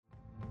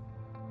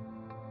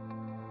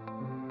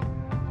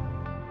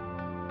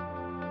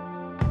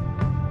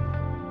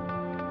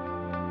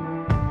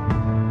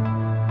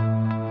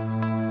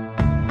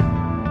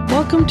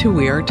Welcome to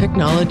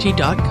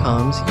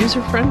WeirderTechnology.com's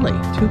User-Friendly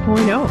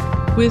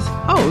 2.0 with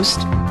host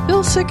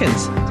Bill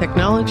Sikkens,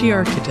 Technology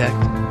Architect.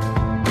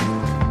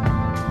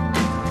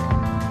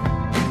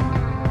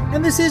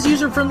 And this is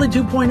User-Friendly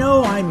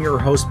 2.0. I'm your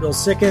host, Bill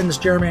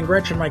Sikkens. Jeremy and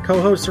Gretchen, my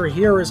co-hosts, are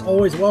here. As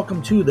always,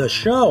 welcome to the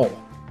show.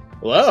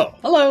 Hello.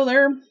 Hello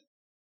there.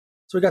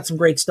 So we got some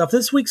great stuff.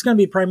 This week's going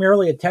to be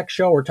primarily a tech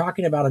show. We're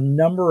talking about a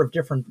number of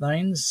different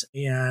things,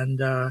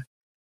 and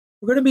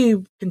we're going to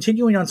be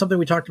continuing on something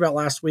we talked about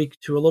last week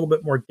to a little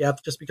bit more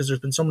depth, just because there's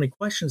been so many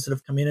questions that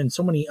have come in and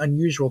so many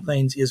unusual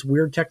things, is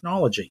weird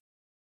technology.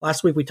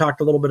 Last week we talked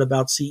a little bit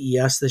about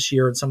CES this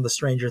year and some of the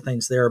stranger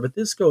things there, but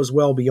this goes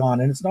well beyond,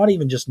 and it's not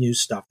even just new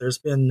stuff. There's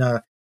been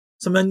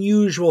some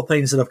unusual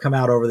things that have come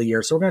out over the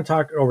years. So we're going to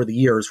talk over the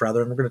years,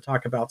 rather, and we're going to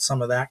talk about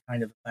some of that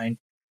kind of thing.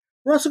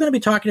 We're also going to be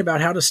talking about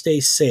how to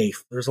stay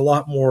safe. There's a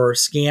lot more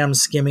scam,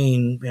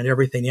 skimming, and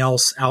everything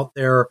else out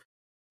there.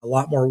 A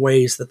lot more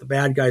ways that the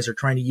bad guys are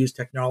trying to use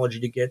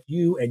technology to get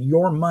you and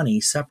your money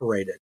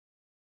separated.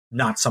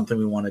 Not something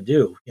we want to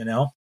do, you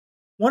know.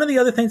 One of the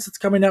other things that's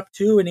coming up,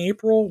 too, in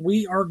April,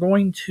 we are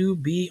going to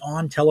be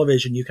on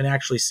television. You can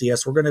actually see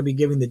us. We're going to be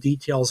giving the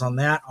details on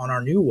that on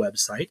our new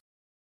website,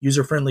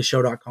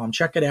 userfriendlyshow.com.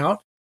 Check it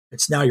out.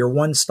 It's now your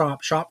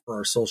one-stop shop for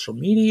our social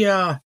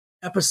media,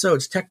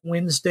 episodes, Tech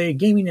Wednesday,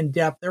 Gaming in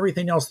Depth,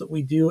 everything else that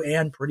we do,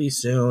 and pretty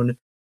soon,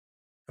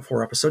 a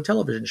 4-episode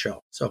television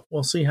show. So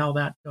we'll see how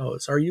that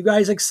goes. Are you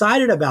guys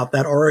excited about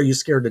that, or are you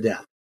scared to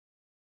death?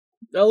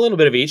 A little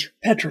bit of each.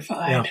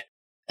 Petrified. Yeah.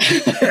 I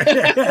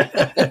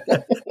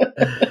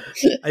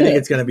think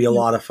it's going to be a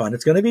lot of fun.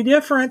 It's going to be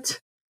different.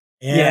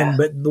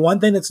 But the one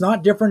thing that's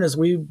not different is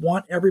we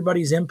want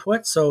everybody's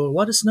input. So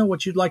let us know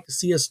what you'd like to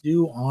see us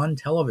do on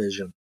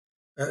television.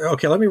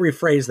 Okay, let me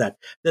rephrase that.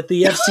 That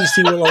the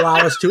FCC will allow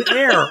us to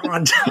air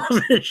on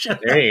television.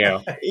 There you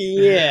go.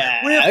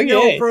 Yeah. With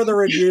no further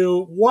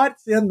ado,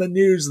 what's in the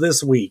news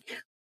this week?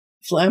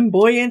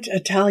 Flamboyant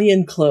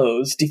Italian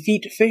clothes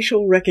defeat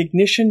facial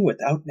recognition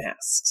without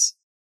masks.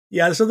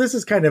 Yeah, so this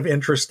is kind of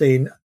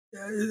interesting.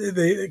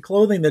 The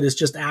clothing that is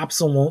just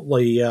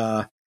absolutely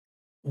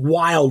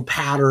wild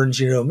patterns,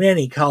 you know,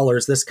 many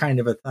colors, this kind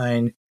of a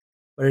thing.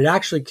 But it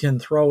actually can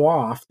throw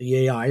off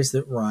the AIs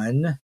that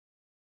run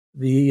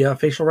the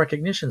facial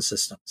recognition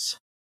systems.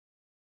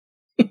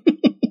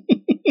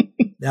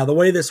 Now, the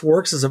way this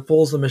works is it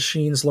fools the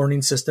machine's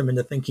learning system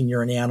into thinking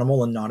you're an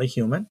animal and not a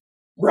human.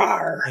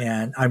 Rawr.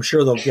 And I'm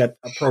sure they'll get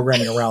a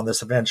programming around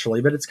this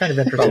eventually, but it's kind of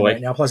interesting right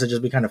now. Plus, it'd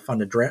just be kind of fun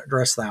to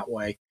dress that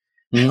way.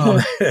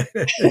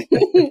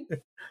 Mm-hmm.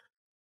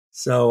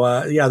 So,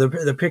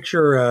 the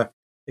picture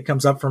that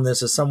comes up from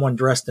this is someone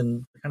dressed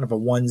in kind of a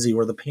onesie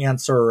where the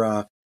pants are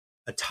a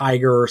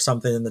tiger or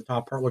something, and the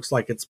top part looks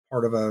like it's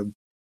part of a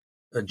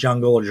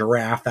jungle, a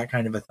giraffe, that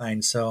kind of a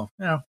thing. So,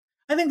 you know,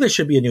 I think this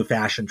should be a new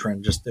fashion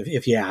trend, just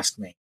if you ask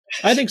me.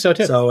 I think so,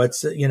 too. So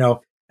it's, you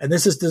know, and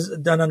this is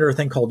done under a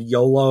thing called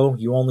YOLO.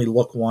 You only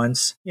look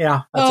once.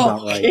 Yeah, that's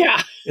about right.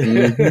 Yeah.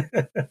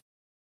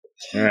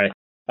 All right.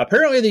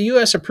 Apparently, the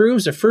U.S.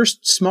 approves the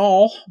first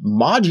small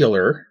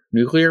modular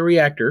nuclear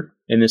reactor,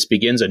 and this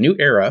begins a new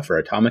era for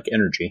atomic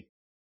energy.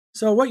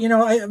 So what, you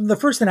know, the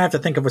first thing I have to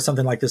think of with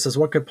something like this is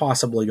what could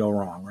possibly go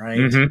wrong, right?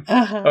 Mm-hmm.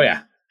 Uh-huh. Oh,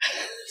 yeah.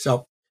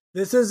 So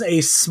this is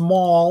a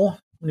small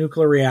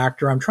nuclear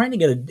reactor. I'm trying to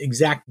get an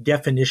exact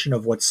definition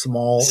of what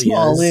small is.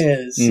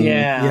 Mm-hmm.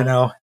 Yeah. You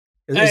know,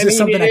 is this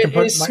something I can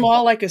put? Is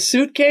small like a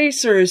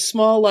suitcase, or is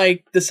small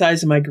like the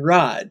size of my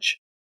garage?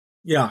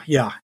 Yeah.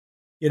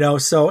 You know,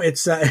 so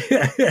it's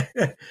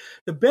the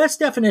best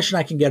definition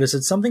I can get is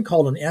it's something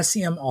called an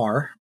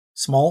SMR,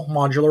 small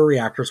modular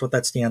reactor is what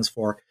that stands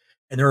for,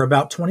 and they're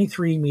about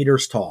 23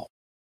 meters tall.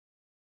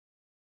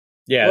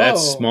 Yeah,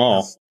 that's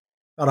small.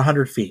 About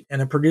 100 feet,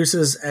 and it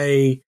produces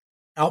a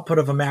output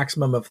of a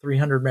maximum of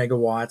 300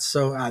 megawatts.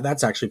 So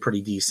that's actually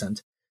pretty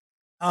decent.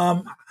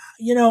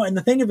 You know, and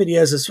the thing of it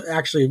is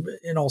actually,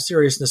 in all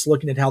seriousness,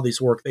 looking at how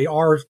these work, they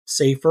are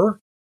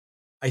safer,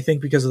 I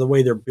think, because of the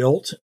way they're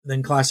built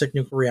than classic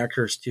nuclear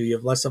reactors too. You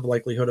have less of a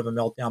likelihood of a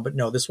meltdown, but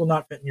no, this will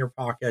not fit in your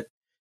pocket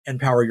and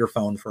power your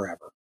phone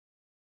forever.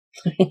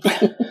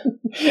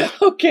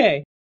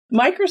 Okay.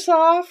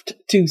 Microsoft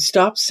to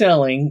stop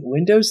selling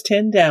Windows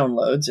 10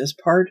 downloads as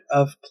part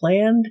of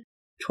planned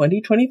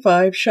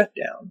 2025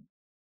 shutdown.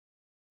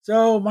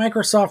 So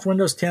Microsoft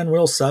Windows 10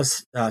 will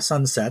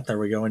sunset. There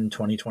we go, in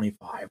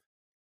 2025.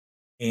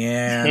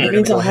 And that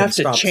means I'll have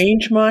to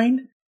change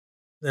mine?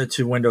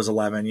 To Windows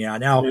 11, yeah.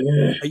 Now,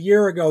 a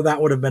year ago,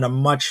 that would have been a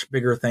much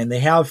bigger thing.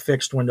 They have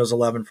fixed Windows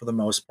 11 for the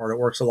most part. It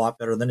works a lot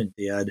better than it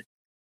did.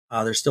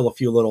 There's still a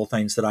few little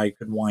things that I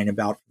could whine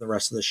about for the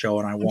rest of the show,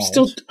 and I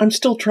won't. I'm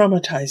still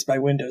traumatized by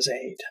Windows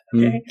 8.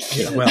 Okay.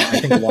 Yeah, well, I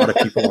think a lot of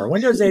people are.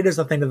 Windows 8 is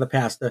a thing of the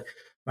past.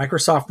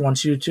 Microsoft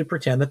wants you to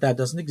pretend that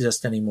doesn't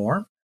exist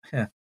anymore.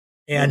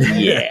 And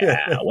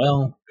yeah,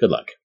 well, good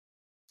luck.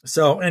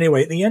 So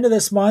anyway, at the end of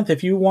this month,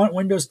 if you want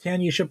Windows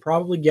 10, you should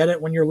probably get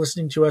it when you're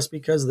listening to us,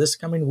 because this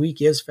coming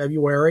week is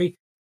February,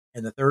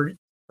 and the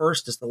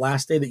 31st is the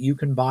last day that you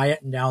can buy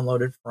it and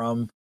download it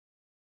from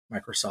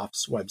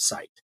Microsoft's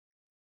website.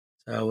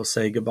 So we'll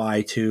say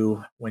goodbye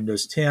to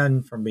Windows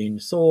 10 from being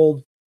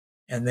sold,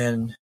 and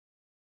then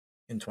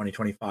in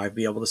 2025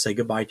 be able to say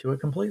goodbye to it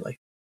completely.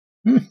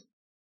 The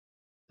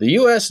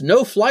U.S.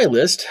 no-fly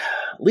list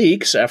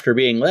leaks after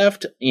being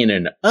left in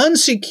an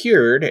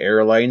unsecured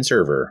airline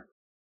server.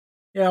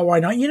 Yeah, why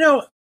not?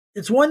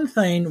 It's one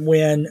thing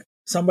when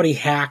somebody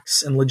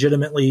hacks and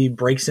legitimately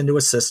breaks into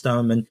a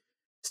system and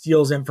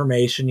steals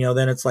information,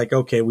 then it's like,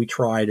 okay, we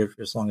tried,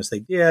 as long as they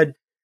did,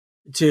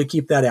 to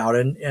keep that out.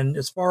 And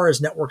as far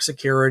as network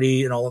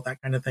security and all of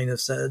that kind of thing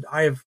is said,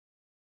 I have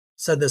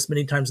said this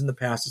many times in the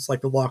past, it's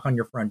like the lock on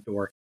your front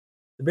door.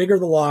 The bigger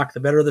the lock, the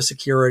better the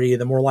security,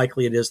 the more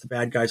likely it is the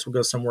bad guys will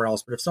go somewhere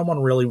else. But if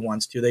someone really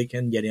wants to, they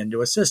can get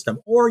into a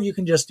system. Or you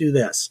can just do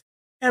this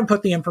and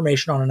put the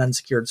information on an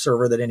unsecured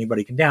server that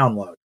anybody can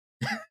download.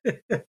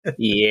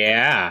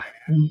 Yeah.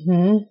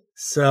 Mm-hmm.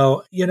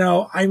 So,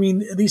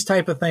 these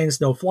type of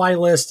things, no-fly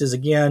list is,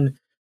 again,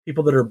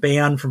 people that are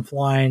banned from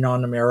flying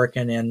on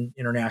American and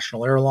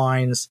international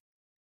airlines.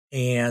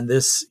 And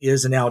this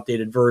is an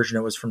outdated version.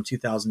 It was from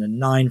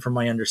 2009, from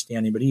my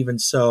understanding. But even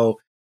so,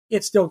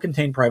 it still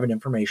contained private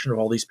information of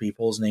all these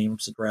people's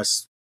names,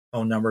 address,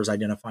 phone numbers,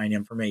 identifying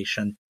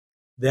information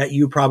that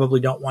you probably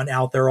don't want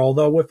out there.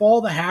 Although with all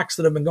the hacks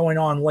that have been going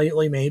on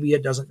lately, maybe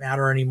it doesn't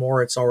matter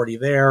anymore. It's already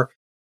there.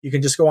 You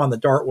can just go on the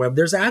dark web.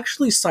 There's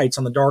actually sites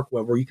on the dark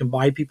web where you can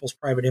buy people's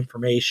private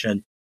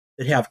information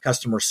that have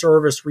customer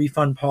service,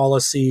 refund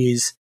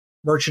policies,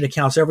 merchant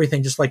accounts,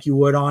 everything, just like you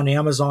would on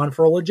Amazon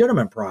for a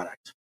legitimate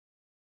product.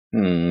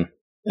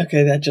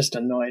 Okay, that just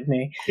annoyed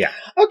me. Yeah.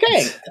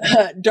 Okay,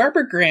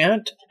 DARPA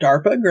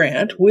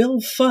grant will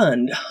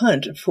fund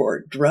hunt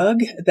for drug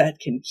that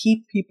can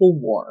keep people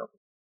warm.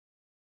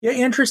 Yeah,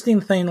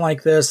 interesting thing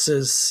like this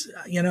is,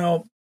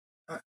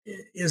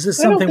 is this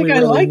something we I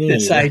really like need?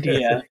 This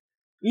idea.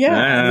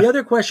 Yeah. The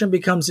other question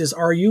becomes is,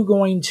 are you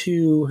going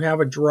to have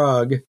a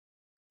drug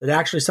that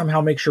actually somehow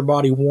makes your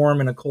body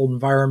warm in a cold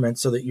environment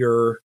so that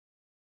you're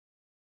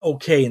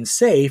okay and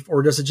safe,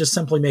 or does it just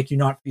simply make you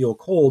not feel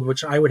cold,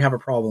 which I would have a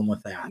problem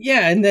with that.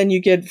 Yeah, and then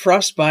you get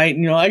frostbite,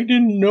 and I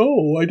didn't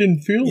know, I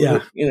didn't feel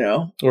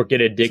it, Or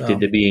get addicted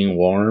to being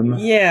warm.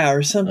 Yeah,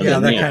 or something. Yeah,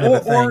 that kind of a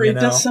thing. Or it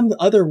does some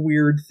other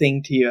weird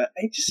thing to you.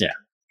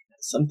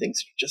 Some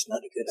things are just not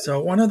a good idea.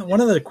 So one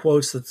of the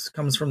quotes that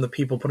comes from the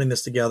people putting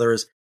this together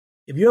is,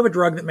 if you have a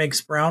drug that makes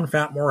brown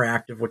fat more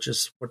active, which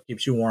is what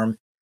keeps you warm,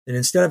 then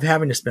instead of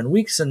having to spend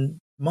weeks and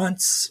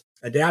months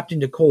adapting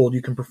to cold,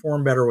 you can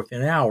perform better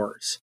within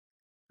hours.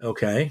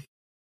 Okay.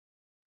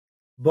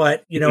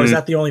 But, is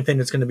that the only thing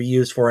that's going to be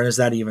used for? And is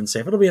that even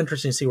safe? It'll be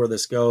interesting to see where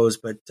this goes.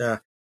 But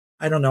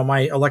I don't know.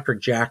 My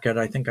electric jacket,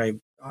 I think I'm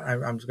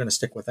going to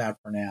stick with that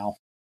for now.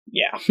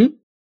 Yeah.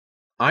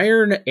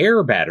 Iron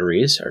air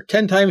batteries are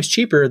 10 times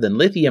cheaper than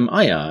lithium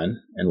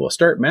ion and will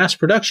start mass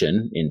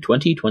production in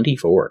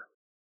 2024.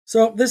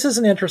 So this is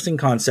an interesting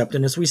concept.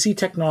 And as we see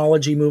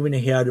technology moving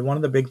ahead, one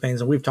of the big things,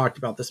 and we've talked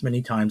about this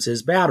many times,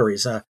 is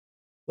batteries.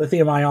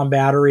 Lithium-ion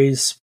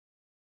batteries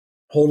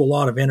hold a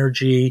lot of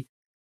energy.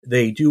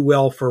 They do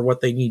well for what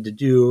they need to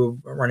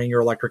do, running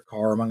your electric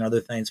car, among other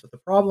things. But the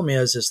problem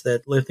is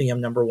that lithium,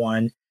 number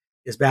one,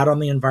 is bad on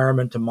the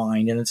environment to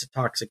mine, and it's a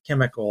toxic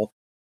chemical.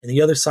 And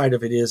the other side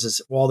of it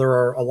is while there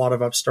are a lot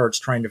of upstarts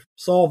trying to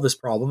solve this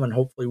problem, and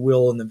hopefully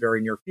will in the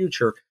very near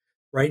future,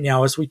 right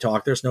now, as we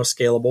talk, there's no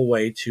scalable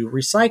way to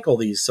recycle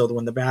these. So that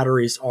when the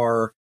batteries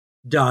are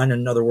done,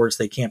 in other words,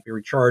 they can't be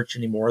recharged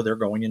anymore, they're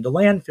going into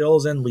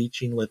landfills and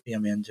leaching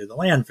lithium into the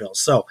landfills.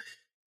 So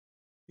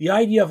the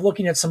idea of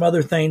looking at some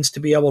other things to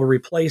be able to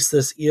replace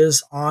this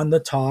is on the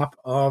top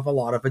of a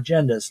lot of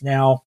agendas.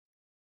 Now,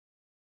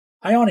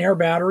 ion air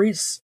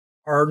batteries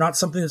are not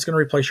something that's going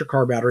to replace your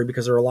car battery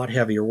because they're a lot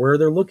heavier. Where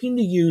they're looking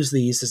to use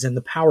these is in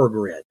the power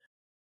grid.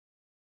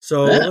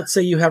 So let's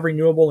say you have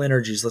renewable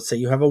energies. Let's say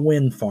you have a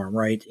wind farm,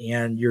 right?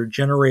 And you're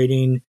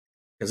generating,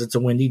 because it's a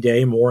windy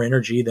day, more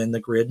energy than the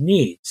grid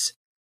needs.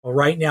 Well,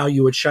 right now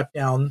you would shut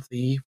down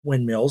the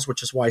windmills,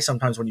 which is why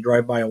sometimes when you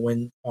drive by a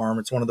wind farm,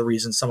 it's one of the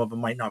reasons some of them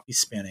might not be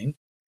spinning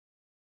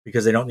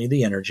because they don't need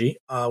the energy.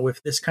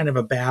 With this kind of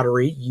a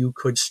battery, you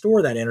could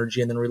store that energy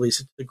and then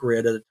release it to the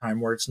grid at a time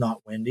where it's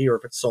not windy, or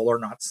if it's solar,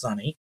 not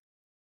sunny,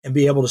 and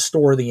be able to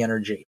store the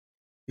energy.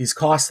 These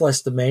cost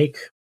less to make.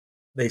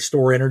 They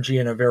store energy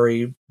in a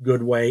very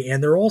good way,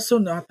 and they're also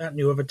not that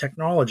new of a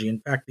technology. In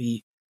fact,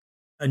 the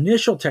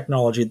initial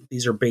technology that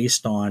these are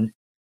based on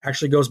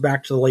actually goes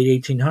back to the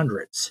late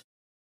 1800s.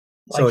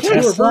 So it's a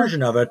newer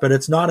version of it, but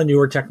it's not a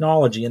newer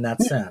technology in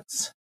that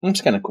sense. That's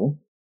kind of cool.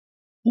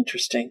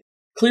 Interesting.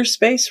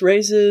 ClearSpace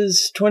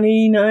raises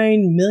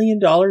 $29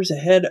 million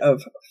ahead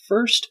of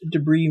first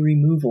debris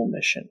removal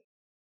mission.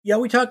 Yeah,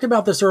 we talked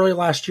about this early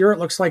last year. It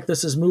looks like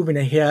this is moving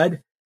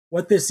ahead.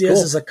 What this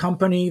is a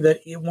company that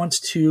it wants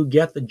to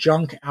get the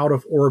junk out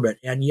of orbit.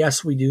 And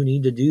yes, we do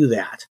need to do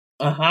that.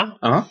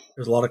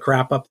 There's a lot of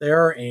crap up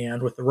there.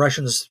 And with the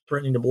Russians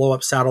threatening to blow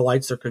up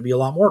satellites, there could be a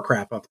lot more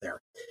crap up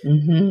there.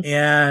 Mm-hmm.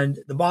 And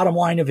the bottom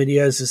line of it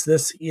is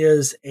this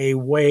is a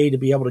way to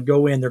be able to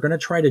go in. They're going to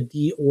try to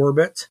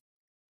deorbit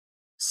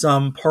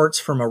some parts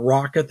from a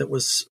rocket that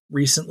was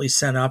recently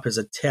sent up as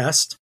a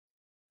test.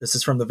 This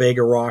is from the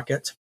Vega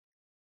rocket.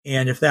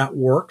 And if that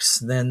works,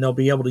 then they'll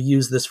be able to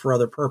use this for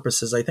other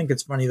purposes. I think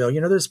it's funny, though.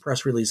 There's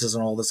press releases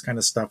and all this kind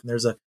of stuff. And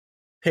there's a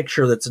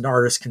picture that's an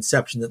artist's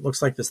conception that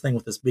looks like this thing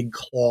with this big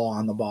claw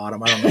on the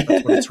bottom. I don't know if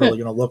that's what it's really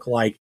going to look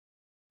like.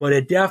 But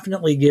it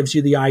definitely gives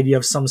you the idea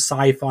of some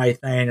sci-fi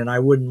thing. And I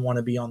wouldn't want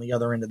to be on the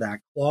other end of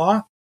that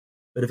claw.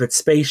 But if it's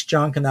space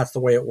junk and that's the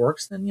way it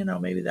works, then,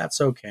 maybe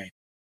that's okay.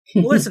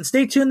 Well, listen,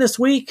 stay tuned this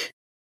week.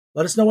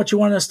 Let us know what you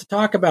want us to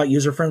talk about.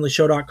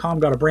 Userfriendlyshow.com.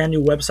 Got a brand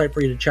new website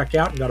for you to check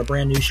out and got a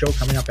brand new show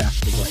coming up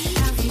after the break.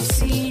 Have you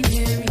seen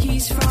him?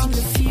 He's from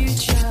the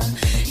future.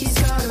 He's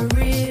got a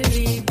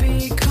really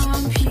big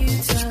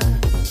computer.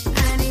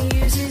 And he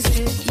uses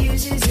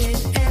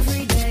it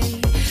every day.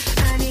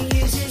 And he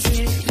uses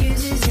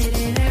it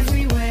in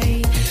every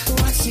way.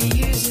 What's he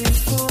use it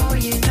for?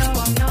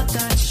 I'm not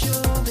that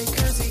sure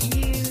because it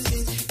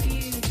uses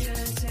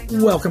future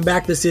technology. Welcome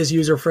back. This is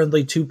User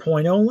Friendly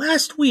 2.0.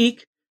 Last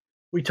week,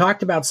 we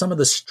talked about some of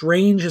the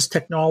strangest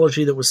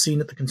technology that was seen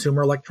at the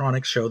Consumer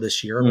Electronics Show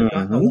this year. We've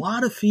gotten a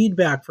lot of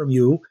feedback from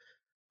you,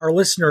 our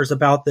listeners,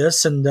 about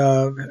this. And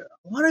a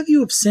lot of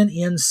you have sent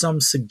in some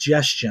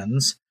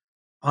suggestions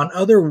on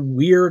other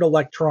weird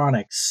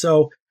electronics.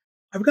 So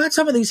I've got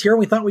some of these here.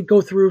 We thought we'd go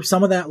through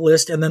some of that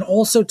list and then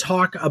also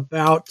talk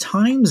about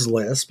Time's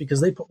list, because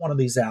they put one of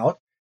these out,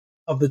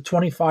 of the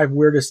 25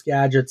 weirdest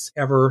gadgets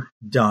ever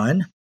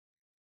done.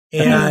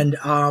 And,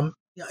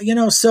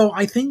 so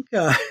I think,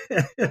 I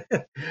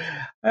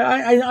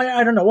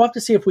don't know. We'll have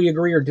to see if we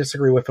agree or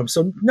disagree with them.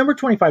 So number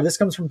 25, this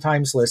comes from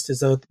Time's list,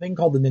 is a thing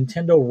called the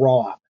Nintendo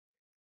ROB.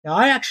 Now,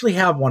 I actually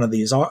have one of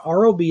these.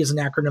 ROB is an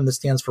acronym that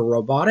stands for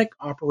Robotic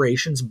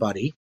Operations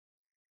Buddy.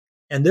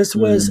 And this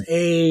was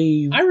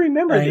I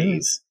remember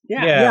these.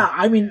 Yeah. Yeah.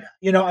 I mean,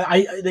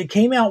 they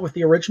came out with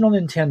the original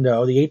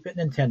Nintendo, the 8-bit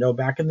Nintendo,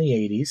 back in the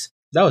 80s.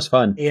 That was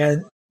fun.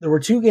 And there were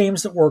two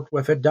games that worked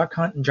with it, Duck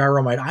Hunt and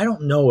Gyromite. I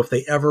don't know if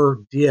they ever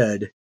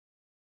did,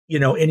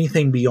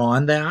 anything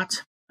beyond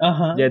that.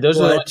 Yeah, those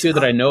are the two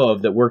that I know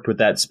of that worked with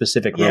that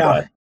specific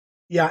robot.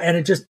 Yeah,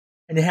 and to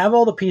have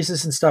all the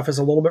pieces and stuff is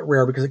a little bit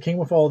rare because it came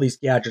with all these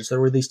gadgets.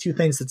 There were these two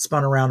things that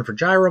spun around for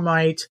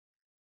Gyromite.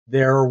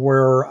 There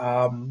were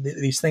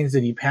these things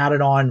that he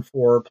patted on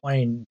for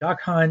playing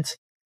Duck Hunt,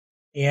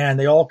 and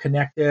they all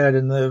connected,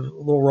 and the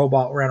little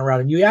robot ran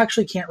around. And you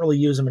actually can't really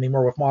use them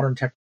anymore with modern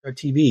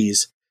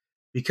TVs.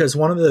 Because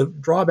one of the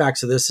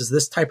drawbacks of this is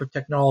this type of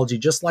technology,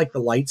 just like the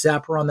light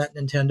zapper on that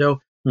Nintendo,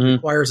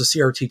 requires a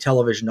CRT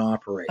television to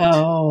operate.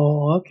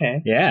 Oh,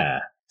 okay.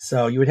 Yeah.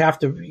 So you would have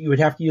to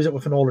use it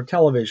with an older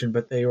television,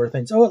 but they were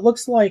things. Oh, it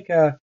looks like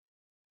I'm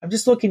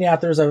just looking at.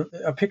 There's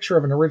a picture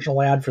of an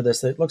original ad for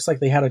this. It looks like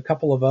they had a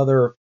couple of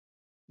other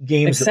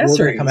games that were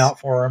going to come out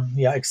for them.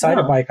 Yeah,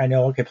 Excitebike. I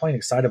know. Okay, playing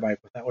Excitebike,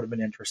 but that would have been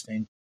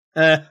interesting.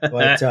 But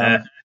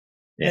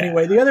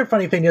anyway, the other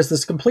funny thing is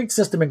this complete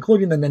system,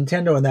 including the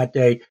Nintendo in that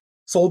day,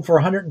 sold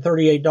for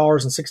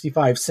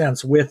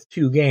 $138.65 with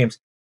two games.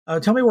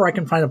 Tell me where I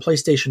can find a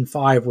PlayStation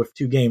 5 with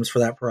two games for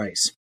that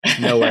price.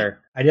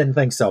 Nowhere. I didn't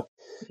think so.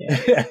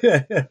 Yeah.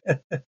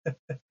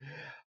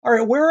 All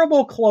right,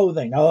 wearable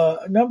clothing.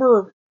 A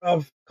number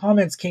of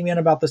comments came in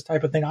about this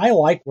type of thing. I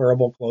like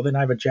wearable clothing.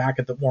 I have a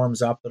jacket that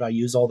warms up that I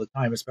use all the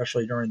time,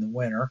 especially during the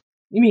winter.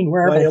 You mean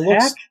wearable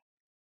tech?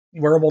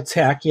 Wearable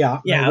tech,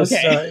 yeah. Yeah, this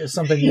is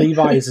something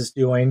Levi's is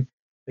doing.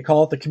 They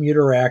call it the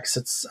Commuter X.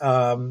 It's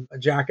a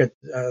jacket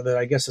that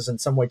I guess is in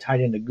some way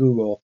tied into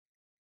Google.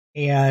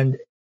 And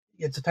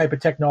it's a type of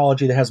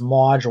technology that has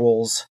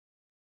modules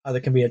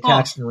that can be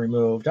attached and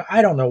removed.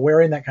 I don't know.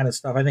 Wearing that kind of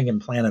stuff, I think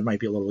implanted might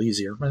be a little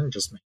easier.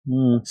 Just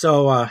me.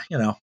 So,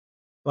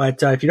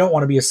 but if you don't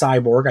want to be a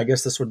cyborg, I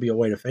guess this would be a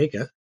way to fake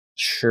it.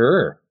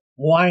 Sure.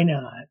 Why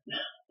not?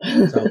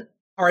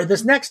 All right,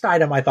 this next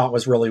item I thought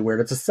was really weird.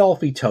 It's a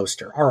selfie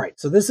toaster. All right,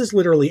 so this is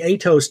literally a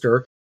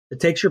toaster that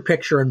takes your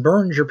picture and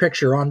burns your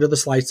picture onto the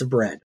slice of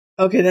bread.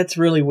 Okay, that's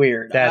really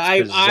weird.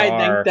 That's bizarre.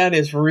 I think that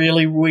is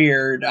really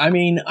weird. I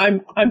mean,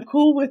 I'm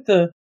cool with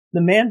the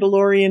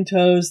Mandalorian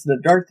toast, the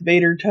Darth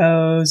Vader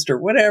toast, or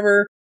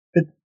whatever,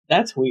 but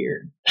that's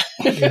weird.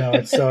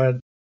 It's so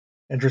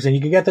interesting.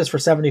 You can get this for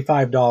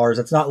 $75.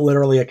 It's not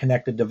literally a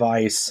connected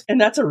device. And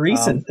that's a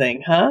recent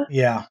thing, huh?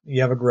 Yeah,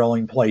 you have a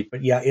grilling plate.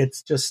 But yeah,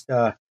 it's just,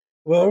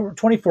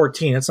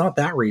 2014. It's not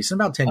that recent,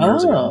 about 10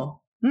 years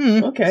ago.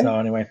 Okay. So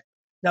anyway.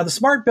 Now, the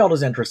smart belt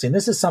is interesting.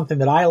 This is something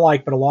that I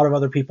like, but a lot of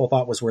other people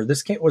thought was weird.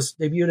 This was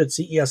debuted at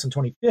CES in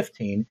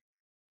 2015.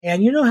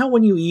 And you know how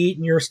when you eat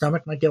and your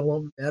stomach might get a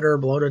little better,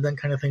 bloated, that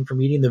kind of thing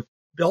from eating, the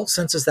belt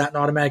senses that and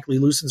automatically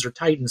loosens or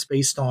tightens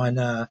based on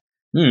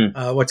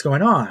what's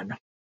going on.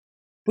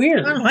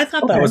 Weird. I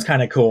thought that was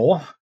kind of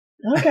cool.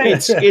 Okay.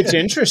 It's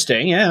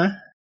interesting, yeah.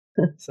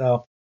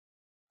 So,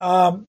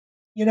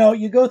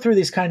 you go through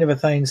these kind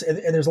of things,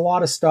 and there's a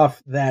lot of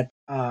stuff that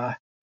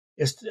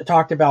is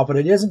talked about, but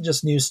it isn't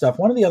just new stuff.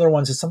 One of the other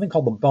ones is something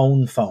called the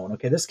Bone Phone.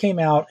 Okay, this came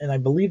out in, I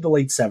believe, the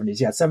late 70s.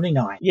 Yeah,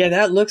 79. Yeah,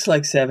 that looks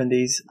like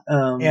 70s.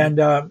 And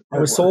it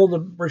was sold the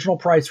original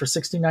price for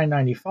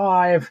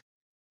 $69.95.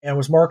 and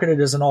was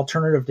marketed as an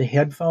alternative to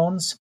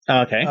headphones.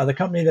 Okay. The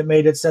company that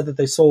made it said that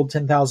they sold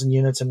 10,000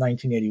 units in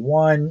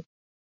 1981.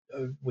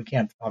 We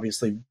can't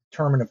obviously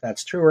determine if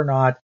that's true or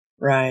not,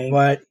 Right.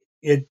 but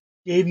it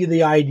gave you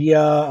the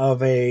idea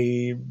of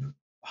a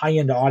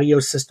high-end audio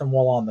system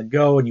while on the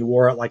go, and you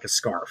wore it like a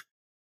scarf.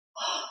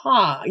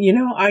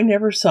 I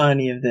never saw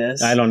any of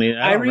this. I don't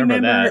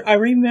remember that. I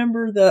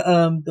remember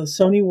the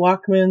Sony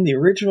Walkman, the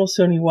original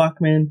Sony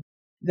Walkman,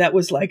 that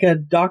was like a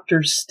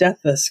doctor's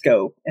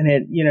stethoscope, and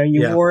it,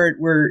 wore it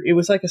where it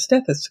was like a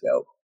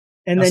stethoscope.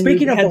 And now, then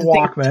speaking you of had the the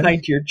thing Walkman,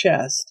 tied to your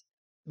chest.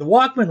 The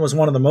Walkman was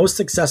one of the most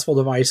successful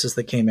devices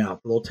that came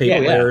out. The little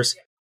tape players.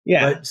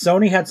 Yeah. But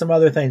Sony had some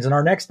other things, and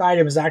our next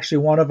item is actually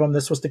one of them.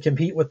 This was to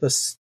compete with the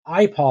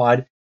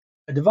iPod,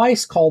 a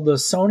device called the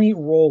Sony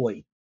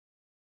Rolly.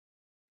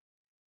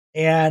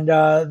 And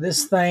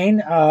this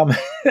thing...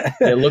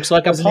 it looks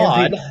like a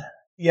pod.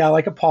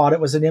 Like a pod.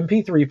 It was an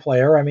MP3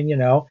 player. I mean,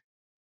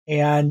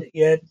 and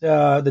it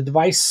the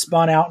device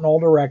spun out in all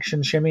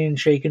directions, shimmying and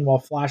shaking while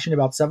flashing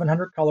about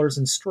 700 colors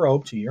in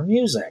strobe to your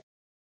music.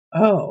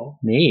 Oh.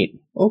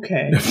 Neat.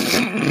 Okay.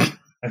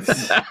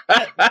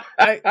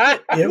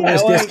 It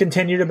was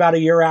discontinued about a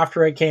year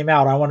after it came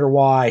out. I wonder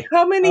why.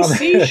 How many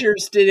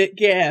seizures did it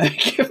give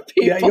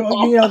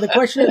people? Yeah, the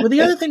question is, well, the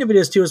other thing of it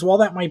is, too, is while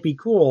that might be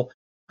cool,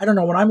 I don't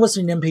know, when I'm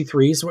listening to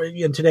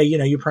MP3s, and today,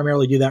 you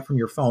primarily do that from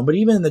your phone, but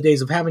even in the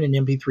days of having an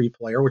MP3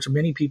 player, which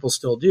many people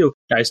still do,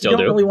 I still you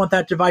don't really want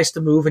that device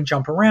to move and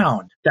jump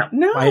around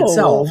by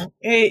itself.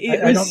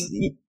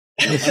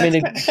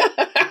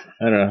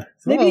 I don't know.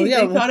 Maybe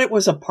they thought it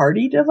was a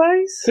party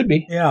device? Could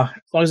be. Yeah.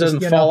 As long as it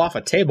doesn't fall off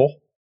a table.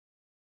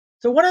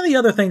 So one of the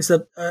other things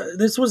that,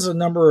 this was a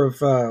number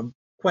of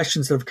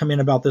questions that have come in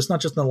about this, not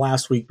just in the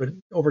last week, but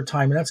over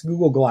time, and that's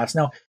Google Glass.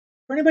 Now,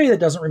 for anybody that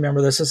doesn't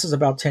remember this is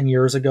about 10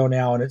 years ago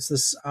now, and it's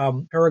this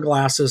pair of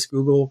glasses.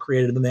 Google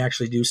created them. They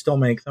actually do still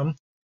make them.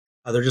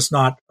 They're just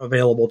not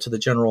available to the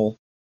general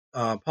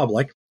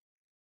public.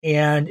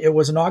 And it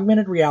was an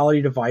augmented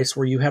reality device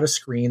where you had a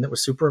screen that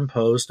was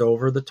superimposed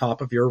over the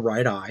top of your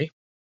right eye.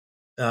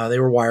 They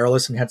were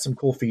wireless and had some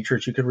cool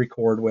features. You could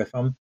record with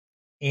them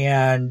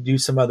and do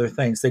some other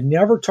things. They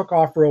never took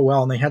off real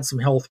well, and they had some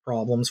health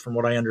problems from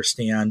what I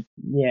understand.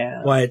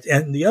 Yeah.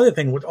 And the other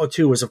thing,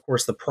 too, was, of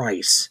course, the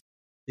price.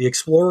 The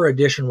Explorer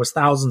Edition was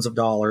thousands of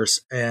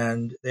dollars,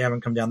 and they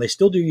haven't come down. They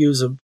still do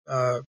use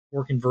a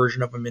working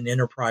version of them in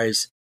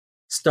enterprise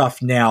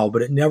stuff now,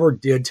 but it never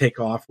did take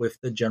off with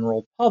the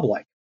general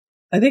public.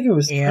 I think it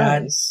was the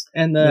price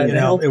and the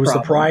health it was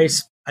problem. the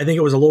price. I think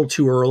it was a little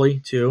too early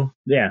too.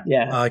 Yeah.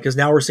 Because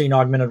now we're seeing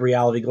augmented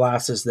reality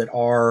glasses that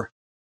are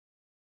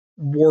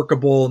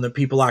workable and that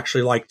people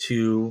actually like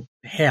to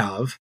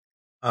have.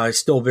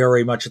 Still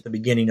very much at the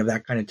beginning of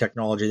that kind of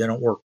technology. They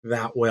don't work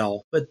that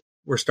well, but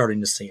we're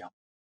starting to see them.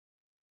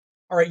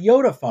 All right,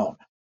 Yoda phone.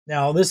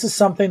 Now this is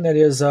something that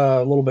is a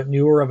little bit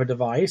newer of a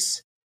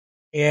device.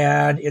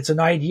 And it's an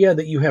idea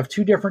that you have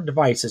two different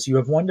devices. You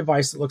have one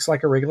device that looks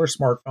like a regular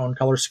smartphone,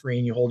 color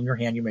screen, you hold in your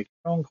hand, you make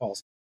phone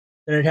calls.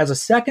 Then it has a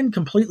second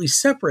completely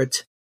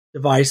separate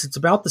device. It's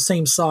about the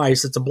same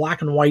size. It's a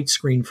black and white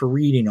screen for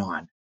reading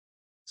on.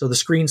 So the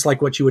screen's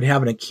like what you would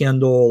have in a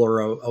Kindle or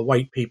a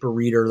white paper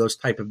reader, those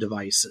type of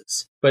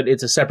devices. But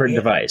it's a separate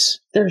device.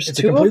 It's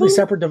a completely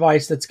separate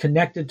device that's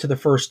connected to the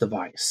first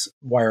device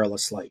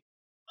wirelessly.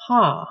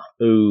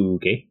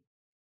 Okay.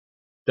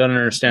 Don't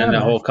understand the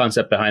whole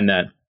concept behind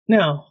that.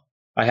 No.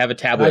 I have a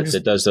tablet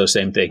that does those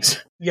same things.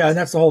 Yeah, and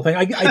that's the whole thing.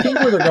 I think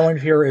where they're going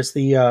here is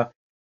the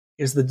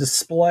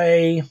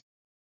display,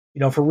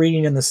 for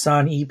reading in the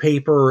sun,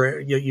 e-paper.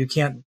 You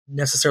can't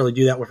necessarily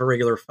do that with a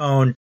regular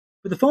phone.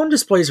 But the phone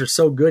displays are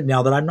so good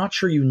now that I'm not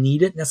sure you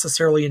need it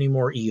necessarily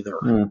anymore either.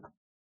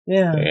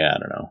 Yeah. Yeah, I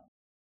don't know.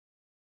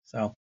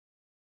 So,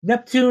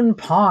 Neptune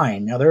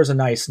Pine. Now, there's a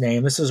nice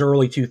name. This is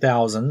early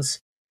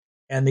 2000s.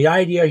 And the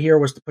idea here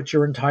was to put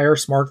your entire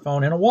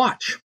smartphone in a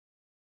watch.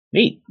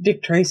 Neat.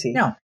 Dick Tracy.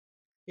 Yeah,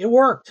 it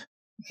worked.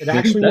 It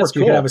actually worked.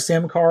 Cool. You could have a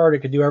SIM card. It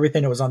could do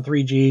everything. It was on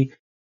 3G.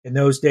 In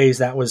those days,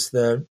 that was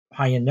the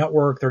high-end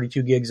network,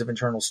 32 gigs of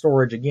internal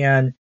storage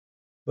again.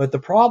 But the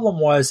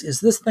problem is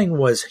this thing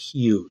was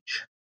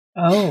huge.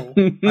 Oh.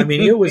 I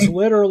mean, it was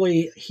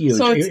literally huge.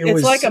 So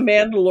it's like a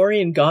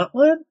Mandalorian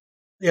gauntlet?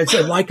 It's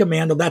like a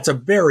Mandal. That's a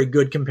very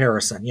good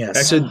comparison, yes.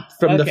 Actually,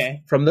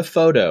 from the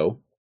photo,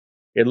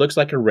 it looks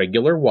like a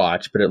regular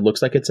watch, but it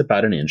looks like it's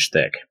about an inch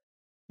thick.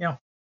 Yeah.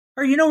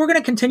 Or, we're going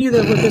to continue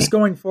with this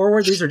going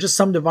forward. These are just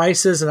some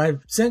devices, and I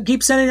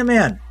keep sending them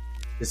in.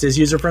 This is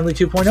User Friendly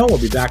 2.0. We'll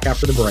be back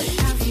after the break.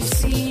 Have you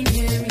seen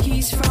him?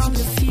 He's from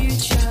the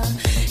future.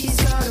 He's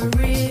got a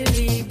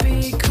really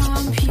big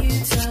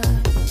computer,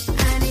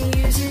 and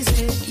he uses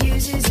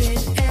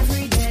it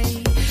every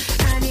day,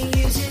 and he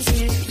uses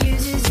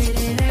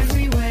it in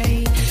every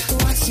way.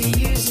 What's he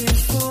use it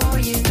for?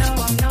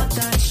 I'm not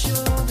that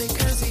sure,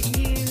 because it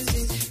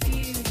uses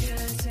future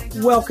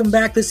technology. Welcome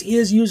back. This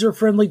is User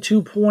Friendly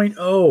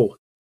 2.0.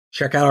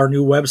 Check out our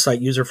new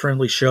website,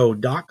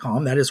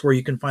 userfriendlyshow.com. That is where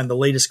you can find the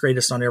latest,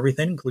 greatest on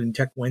everything, including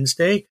Tech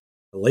Wednesday,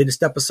 the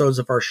latest episodes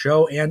of our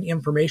show, and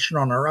information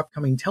on our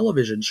upcoming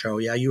television show.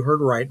 Yeah, you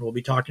heard right. We'll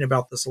be talking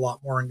about this a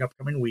lot more in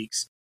upcoming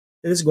weeks.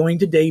 It is going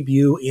to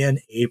debut in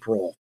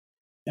April.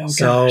 Oh,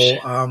 so,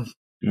 gosh.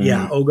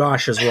 Yeah, oh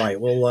gosh is right.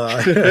 We'll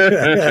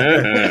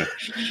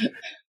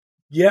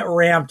get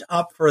ramped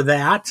up for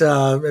that.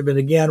 But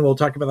again, we'll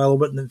talk about that a little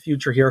bit in the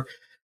future here.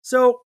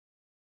 So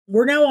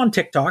we're now on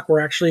TikTok. We're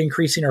actually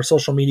increasing our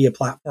social media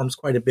platforms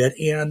quite a bit.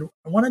 And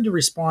I wanted to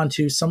respond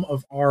to some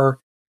of our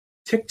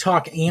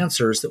TikTok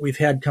answers that we've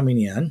had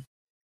coming in.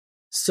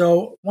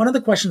 So one of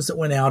the questions that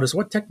went out is,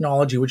 what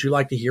technology would you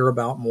like to hear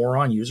about more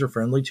on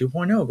User-Friendly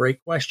 2.0?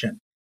 Great question.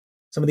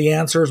 Some of the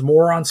answers,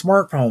 more on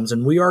smartphones,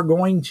 and we are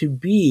going to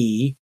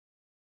be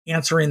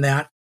answering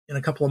that in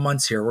a couple of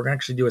months here. We're going to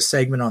actually do a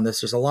segment on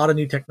this. There's a lot of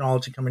new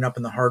technology coming up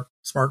in the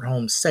smart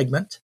home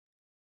segment,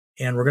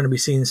 and we're going to be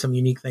seeing some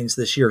unique things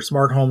this year.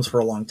 Smart homes for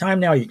a long time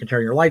now. You can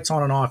turn your lights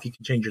on and off. You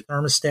can change your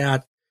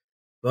thermostat,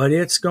 but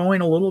it's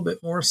going a little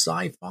bit more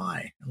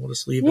sci-fi, and we'll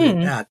just leave it at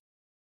that.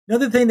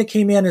 Another thing that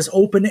came in is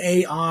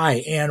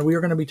OpenAI, and we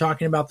are going to be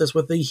talking about this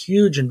with the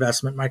huge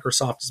investment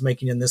Microsoft is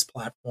making in this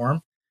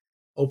platform.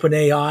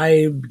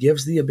 OpenAI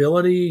gives the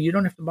ability, you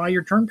don't have to buy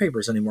your term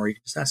papers anymore. You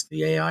can just ask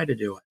the AI to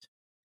do it.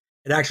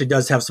 It actually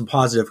does have some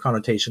positive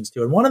connotations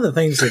to it. One of the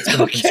things that's been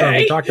a concern,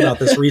 we talked about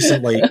this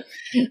recently,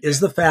 is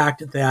the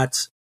fact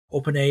that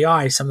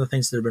OpenAI, some of the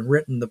things that have been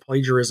written, the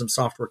plagiarism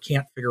software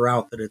can't figure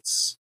out that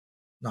it's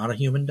not a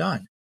human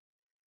done.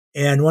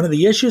 And one of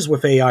the issues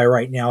with AI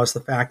right now is the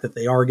fact that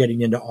they are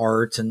getting into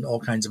art and all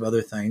kinds of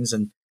other things.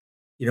 And,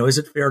 is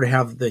it fair to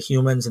have the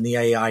humans and the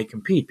AI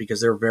compete?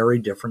 Because they're very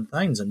different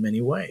things in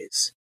many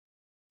ways.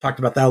 Talked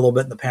about that a little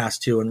bit in the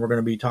past, too. And we're going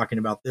to be talking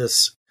about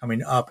this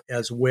coming up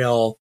as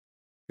well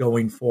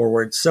going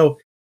forward. So,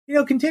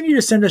 continue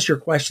to send us your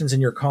questions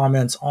and your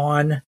comments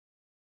on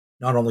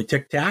not only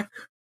TikTok,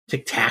 how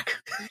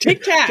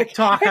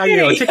you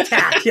know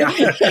TikTok, yeah.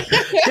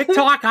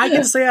 TikTok, I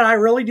can say it. I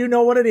really do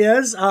know what it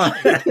is. As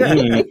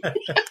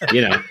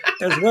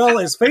well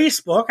as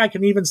Facebook, I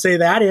can even say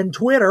that, and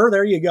Twitter,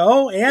 there you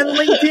go, and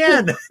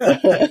LinkedIn.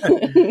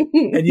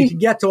 And you can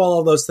get to all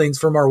of those things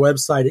from our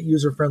website at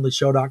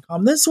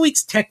userfriendlyshow.com. This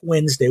week's Tech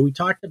Wednesday, we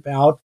talked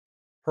about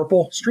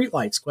purple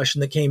streetlights. Question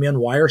that came in: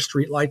 why are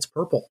streetlights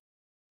purple?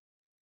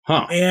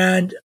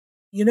 And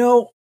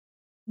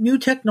new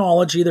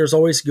technology, there's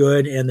always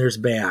good and there's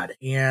bad.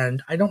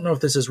 And I don't know if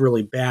this is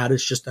really bad.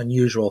 It's just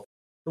unusual.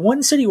 The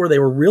one city where they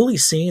were really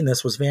seeing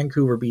this was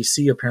Vancouver,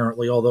 BC,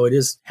 apparently, although it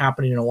is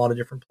happening in a lot of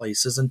different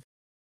places. And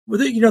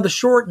with it, the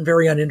short and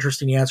very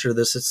uninteresting answer to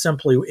this is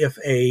simply if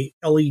a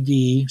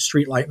LED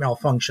streetlight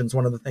malfunctions,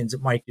 one of the things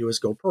it might do is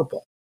go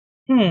purple.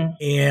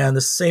 And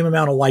the same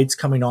amount of lights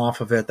coming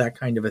off of it, that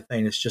kind of a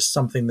thing. It's just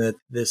something that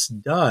this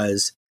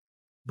does.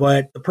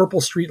 But the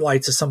purple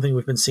streetlights is something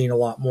we've been seeing a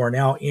lot more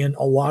now in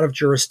a lot of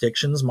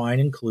jurisdictions, mine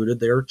included.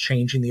 They're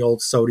changing the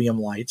old sodium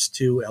lights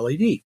to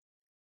LED.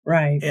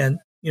 Right. And,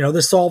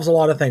 this solves a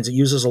lot of things. It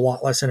uses a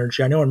lot less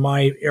energy. I know in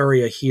my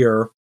area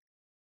here,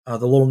 the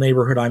little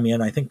neighborhood I'm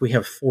in, I think we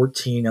have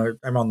 14.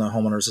 I'm on the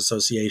Homeowners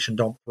Association.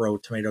 Don't throw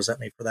tomatoes at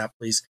me for that,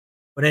 please.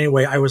 But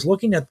anyway, I was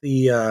looking at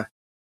the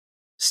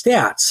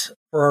stats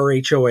for our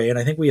HOA, and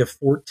I think we have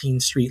 14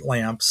 street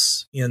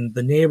lamps in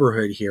the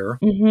neighborhood here.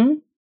 Mm-hmm.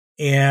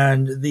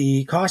 And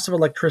the cost of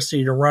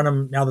electricity to run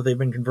them, now that they've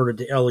been converted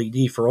to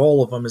LED for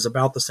all of them, is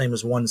about the same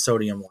as one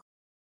sodium light.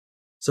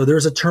 So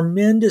there's a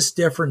tremendous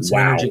difference in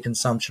energy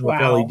consumption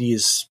with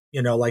LEDs,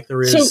 like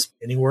there is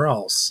anywhere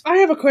else. I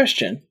have a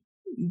question.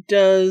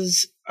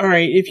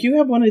 If you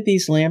have one of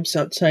these lamps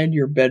outside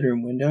your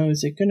bedroom window,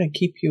 is it going to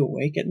keep you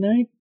awake at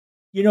night?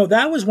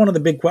 That was one of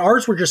the big,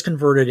 ours were just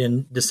converted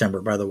in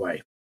December, by the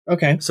way.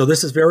 Okay. So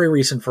this is very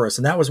recent for us.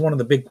 And that was one of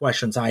the big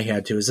questions I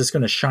had too. Is this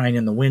going to shine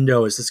in the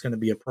window? Is this going to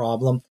be a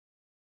problem?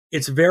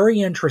 It's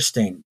very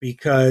interesting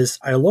because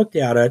I looked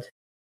at it,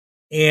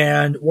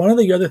 and one of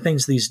the other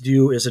things these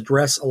do is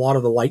address a lot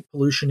of the light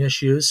pollution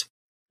issues.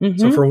 Mm-hmm.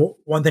 So for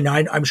one thing,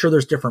 I'm sure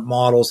there's different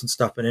models and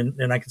stuff,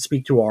 and I can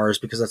speak to ours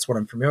because that's what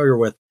I'm familiar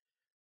with.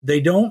 They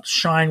don't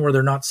shine where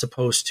they're not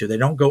supposed to. They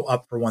don't go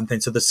up, for one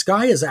thing. So the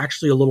sky is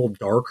actually a little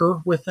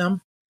darker with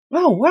them.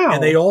 Oh, wow.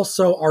 And they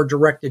also are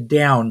directed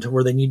down to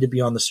where they need to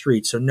be on the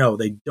street. So no,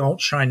 they don't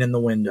shine in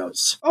the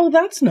windows. Oh,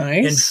 that's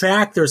nice. In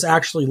fact, there's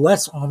actually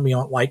less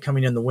ambient light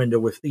coming in the window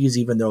with these,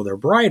 even though they're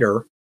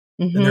brighter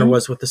than there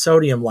was with the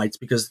sodium lights,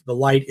 because the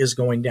light is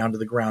going down to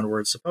the ground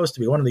where it's supposed to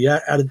be. One of the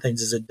added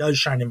things is it does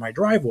shine in my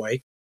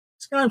driveway.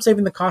 So now I'm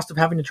saving the cost of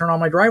having to turn on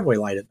my driveway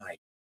light at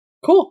night.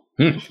 Cool.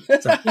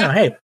 So,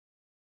 hey,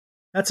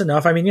 that's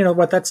enough. I mean,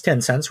 that's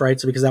 10 cents, right?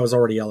 So because that was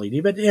already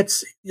LED. But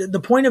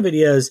the point of it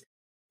is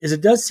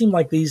it does seem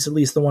like these, at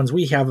least the ones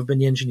we have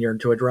been engineered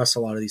to address a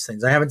lot of these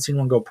things. I haven't seen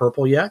one go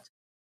purple yet,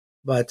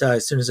 but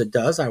as soon as it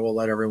does, I will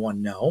let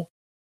everyone know.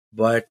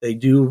 But they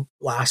do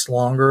last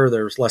longer.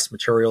 There's less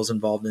materials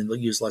involved and they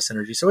use less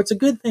energy. So it's a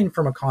good thing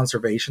from a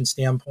conservation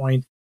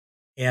standpoint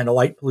and a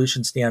light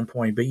pollution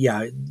standpoint. But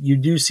yeah, you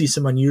do see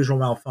some unusual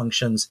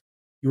malfunctions.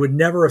 You would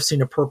never have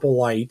seen a purple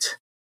light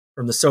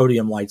from the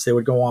sodium lights. They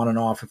would go on and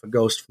off if a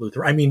ghost flew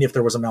through. I mean, if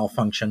there was a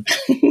malfunction.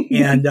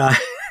 And at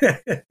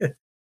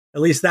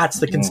least that's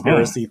the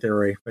conspiracy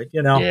theory. But,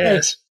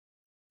 Yes.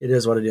 Hey, it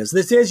is what it is.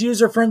 This is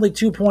User Friendly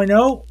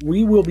 2.0.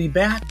 We will be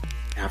back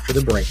after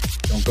the break.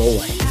 Don't go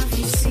away. Have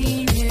you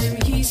seen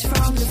him? He's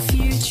from the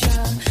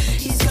future.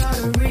 He's got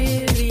a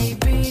really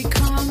big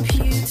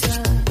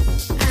computer.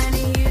 And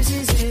he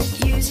uses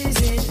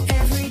it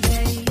every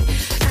day.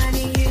 And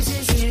he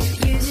uses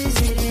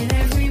it in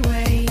every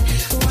way.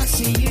 What's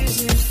he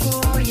use it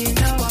for? You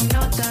know I'm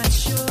not that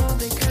sure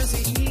because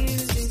it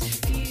uses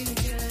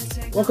future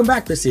tech. Welcome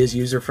back. This is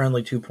User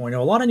Friendly 2.0.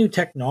 A lot of new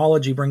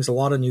technology brings a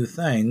lot of new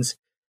things,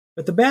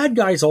 but the bad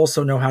guys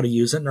also know how to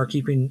use it and are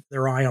keeping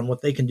their eye on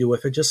what they can do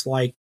with it, just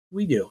like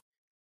we do.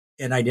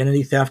 And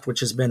identity theft,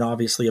 which has been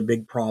obviously a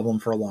big problem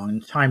for a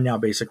long time now,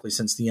 basically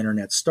since the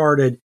internet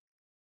started.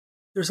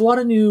 There's a lot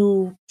of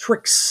new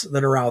tricks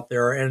that are out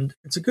there, and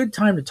it's a good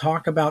time to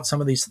talk about some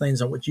of these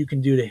things and what you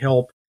can do to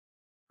help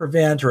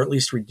prevent or at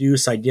least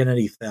reduce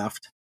identity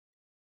theft.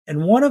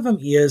 And one of them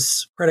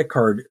is credit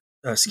card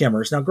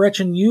skimmers. Now,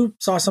 Gretchen, you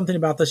saw something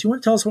about this. You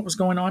want to tell us what was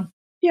going on?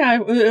 Yeah,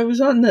 it was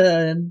on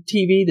the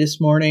TV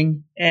this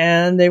morning,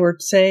 and they were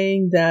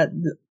saying that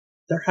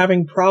they're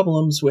having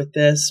problems with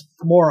this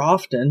more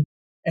often.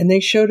 And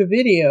they showed a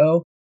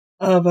video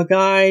of a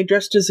guy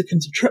dressed as a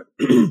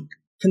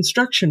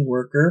construction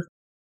worker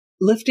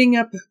lifting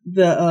up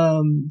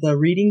the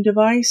reading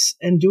device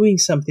and doing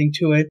something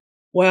to it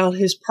while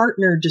his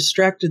partner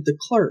distracted the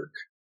clerk.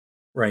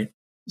 Right.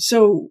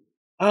 So,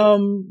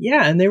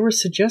 and they were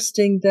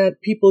suggesting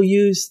that people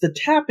use the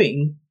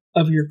tapping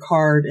of your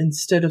card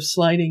instead of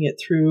sliding it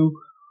through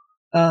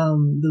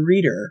the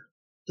reader.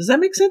 Does that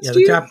make sense to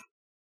you?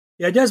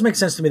 Yeah, it does make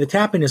sense to me. The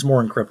tapping is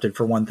more encrypted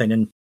for one thing.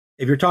 And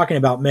if you're talking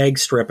about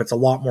MagStrip, it's a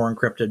lot more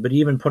encrypted. But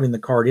even putting the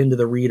card into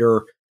the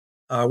reader,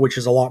 which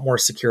is a lot more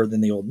secure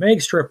than the old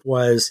MagStrip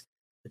was,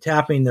 the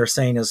tapping they're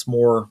saying is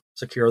more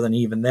secure than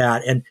even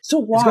that. And so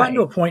why? It's gotten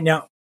to a point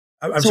now.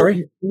 I'm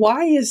sorry?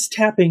 Why is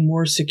tapping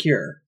more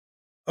secure?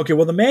 Okay,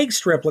 well, the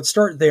MagStrip, let's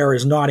start there,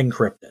 is not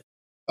encrypted.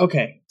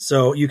 Okay.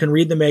 So you can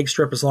read the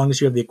MagStrip as long as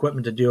you have the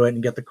equipment to do it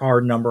and get the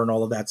card number and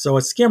all of that. So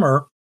a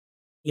skimmer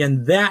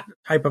in that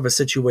type of a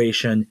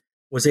situation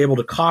was able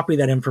to copy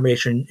that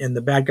information, and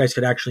the bad guys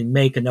could actually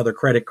make another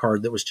credit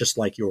card that was just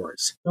like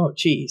yours. Oh,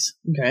 geez.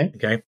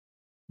 Okay.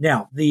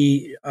 Now,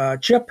 the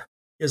chip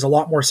is a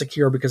lot more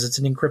secure because it's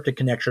an encrypted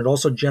connection. It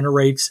also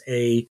generates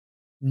a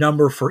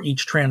number for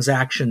each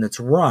transaction that's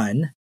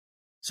run,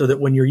 so that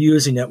when you're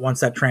using it, once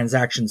that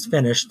transaction's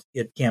finished,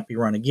 it can't be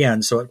run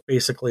again. So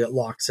it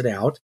locks it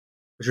out,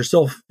 but you're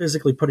still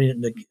physically putting it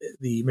in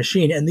the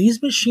machine. And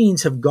these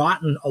machines have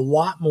gotten a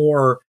lot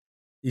more,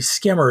 these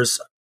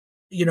skimmers,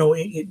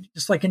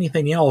 just like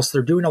anything else,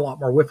 they're doing a lot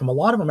more with them. A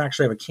lot of them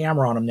actually have a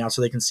camera on them now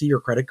so they can see your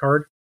credit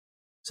card.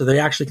 So they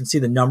actually can see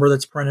the number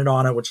that's printed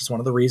on it, which is one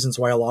of the reasons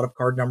why a lot of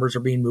card numbers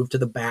are being moved to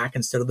the back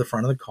instead of the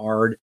front of the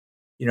card,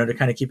 to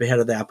kind of keep ahead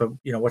of that. But,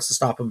 what's to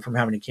stop them from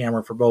having a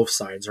camera for both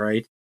sides,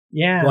 right?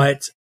 Yeah.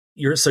 But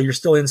you're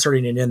still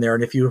inserting it in there.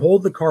 And if you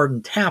hold the card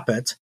and tap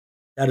it,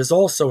 that is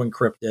also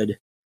encrypted,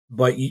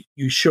 but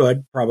you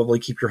should probably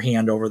keep your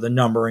hand over the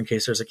number in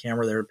case there's a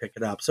camera there to pick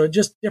it up. So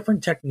just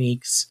different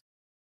techniques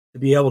to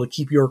be able to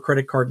keep your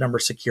credit card number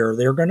secure.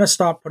 They're going to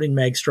stop putting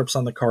mag strips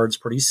on the cards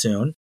pretty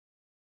soon.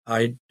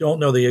 I don't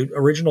know the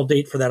original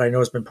date for that. I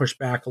know it's been pushed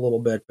back a little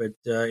bit, but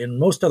in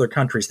most other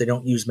countries, they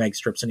don't use mag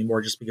strips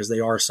anymore just because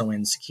they are so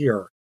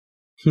insecure.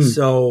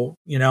 So,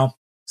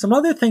 some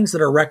other things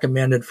that are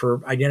recommended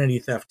for identity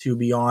theft too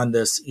beyond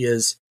this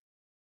is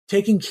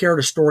taking care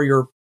to store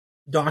your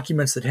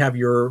documents that have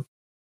your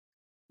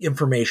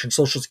information,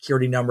 Social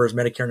Security numbers,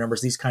 Medicare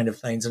numbers, these kind of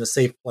things in a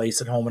safe place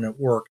at home and at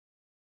work,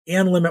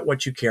 and limit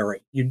what you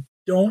carry. You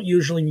don't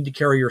usually need to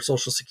carry your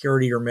Social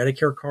Security or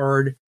Medicare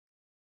card.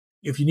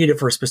 If you need it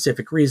for a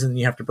specific reason,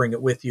 you have to bring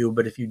it with you.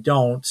 But if you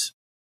don't,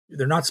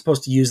 they're not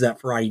supposed to use that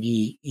for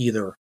ID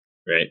either,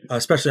 right?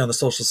 Especially on the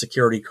Social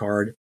Security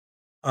card.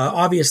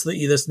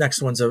 Obviously, this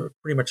next one's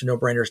pretty much a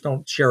no-brainer.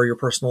 Don't share your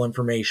personal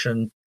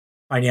information,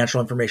 financial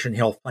information,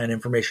 health plan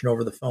information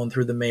over the phone,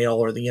 through the mail,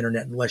 or the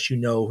internet unless you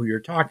know who you're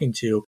talking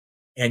to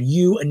and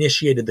you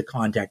initiated the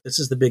contact. This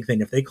is the big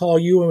thing. If they call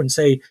you and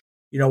say,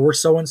 we're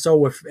so-and-so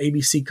with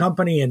ABC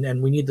company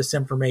and we need this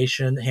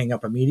information, hang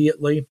up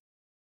immediately.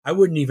 I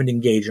wouldn't even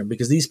engage them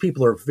because these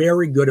people are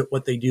very good at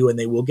what they do and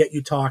they will get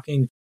you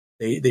talking.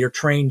 They are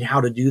trained how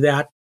to do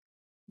that.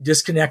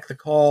 Disconnect the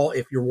call.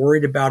 If you're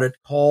worried about it,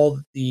 call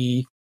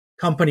the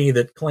company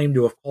that claimed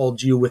to have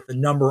called you with the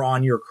number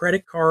on your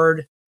credit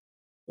card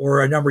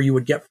or a number you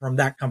would get from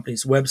that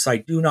company's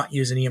website. Do not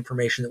use any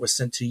information that was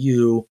sent to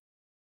you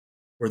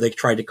where they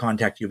tried to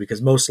contact you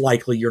because most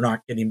likely you're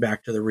not getting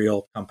back to the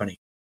real company.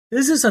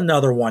 This is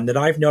another one that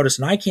I've noticed,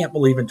 and I can't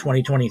believe in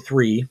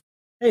 2023.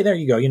 Hey, there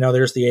you go.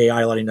 There's the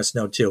AI letting us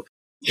know too.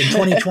 In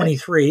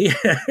 2023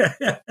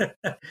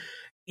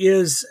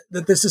 is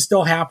that this is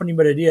still happening,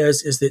 but it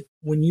is that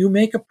when you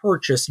make a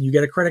purchase and you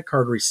get a credit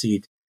card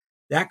receipt,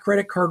 that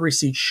credit card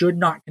receipt should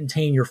not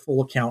contain your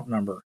full account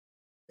number.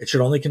 It should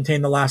only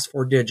contain the last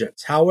 4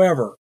 digits.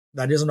 However,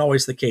 that isn't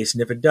always the case.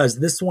 And if it does,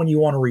 this one you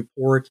want to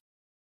report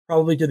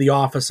probably to the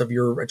office of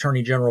your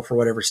attorney general for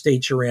whatever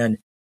state you're in,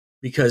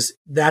 because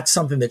that's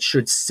something that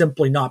should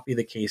simply not be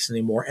the case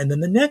anymore. And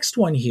then the next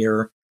one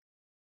here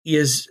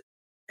is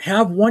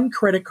have one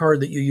credit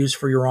card that you use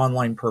for your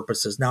online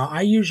purposes. Now,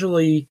 I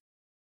usually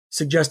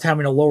suggest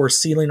having a lower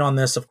ceiling on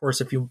this. Of course,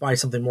 if you buy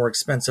something more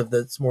expensive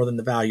that's more than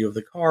the value of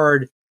the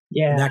card,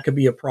 Yeah. that could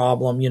be a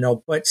problem,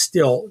 but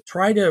still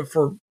try to,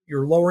 for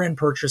your lower end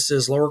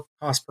purchases, lower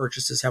cost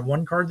purchases, have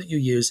one card that you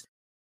use.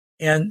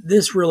 And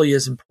this really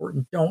is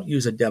important. Don't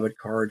use a debit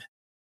card.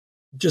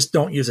 Just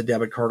don't use a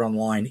debit card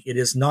online. It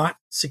is not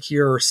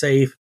secure or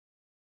safe.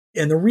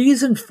 And the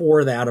reason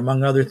for that,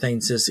 among other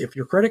things, is if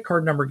your credit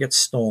card number gets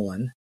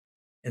stolen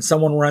and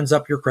someone runs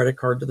up your credit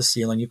card to the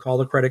ceiling, you call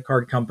the credit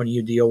card company,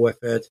 you deal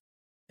with it.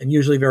 And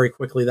usually very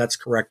quickly that's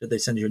corrected. They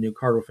send you a new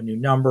card with a new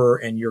number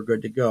and you're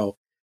good to go.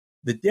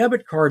 The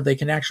debit card, they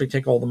can actually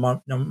take all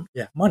the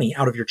money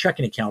out of your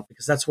checking account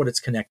because that's what it's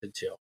connected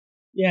to.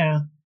 Yeah.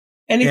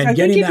 And I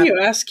think if you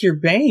ask your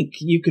bank,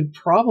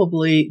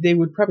 they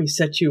would probably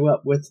set you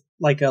up with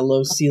like a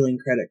low ceiling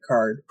credit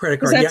card.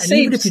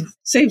 That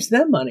saves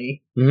them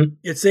money. Mm-hmm.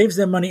 It saves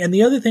them money. And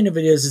the other thing of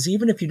it is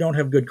even if you don't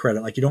have good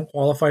credit, like you don't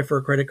qualify for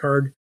a credit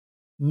card,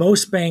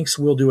 most banks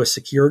will do a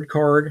secured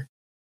card.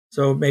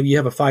 So maybe you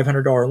have a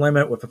 $500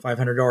 limit with a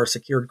 $500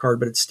 secured card,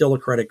 but it's still a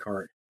credit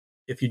card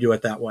if you do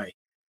it that way.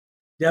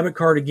 Debit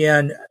card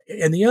again.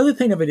 And the other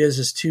thing of it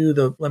is too,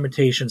 the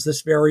limitations.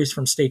 This varies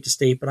from state to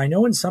state, but I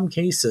know in some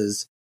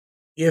cases,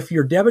 if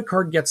your debit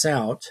card gets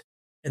out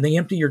and they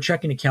empty your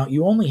checking account,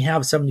 you only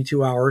have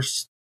 72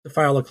 hours to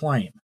file a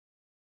claim.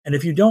 And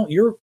if you don't,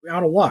 you're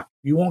out of luck.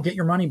 You won't get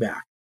your money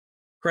back.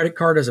 Credit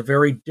card is a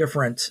very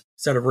different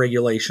set of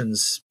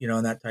regulations,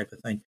 and that type of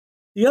thing.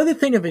 The other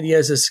thing of it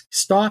is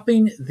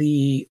stopping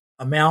the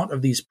amount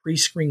of these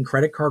pre-screened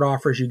credit card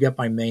offers you get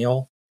by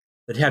mail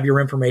that have your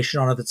information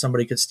on it that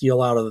somebody could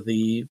steal out of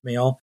the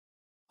mail.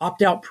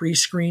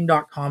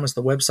 Optoutprescreen.com is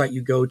the website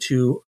you go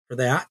to for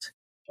that.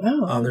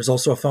 Oh. There's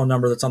also a phone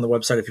number that's on the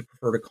website if you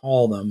prefer to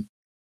call them.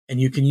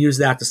 And you can use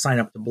that to sign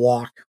up to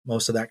block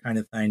most of that kind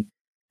of thing.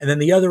 And then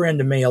the other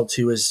end of mail,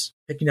 too, is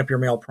picking up your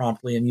mail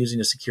promptly and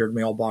using a secured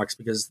mailbox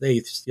because they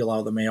steal out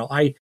of the mail.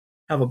 I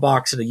have a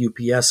box at a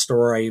UPS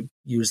store I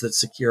use that's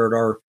secured.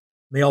 Our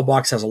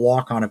mailbox has a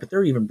lock on it, but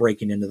they're even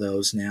breaking into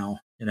those now,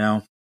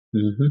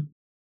 Mm-hmm.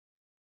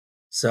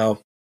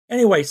 So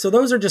anyway, so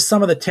those are just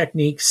some of the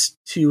techniques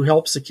to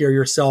help secure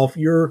yourself.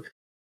 Some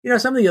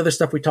of the other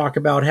stuff we talk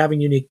about, having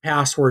unique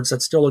passwords,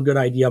 that's still a good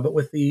idea. But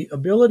with the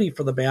ability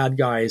for the bad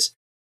guys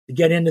to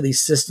get into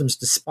these systems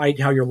despite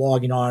how you're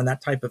logging on and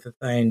that type of a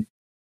thing,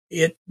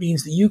 it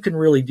means that you can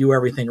really do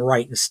everything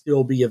right and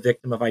still be a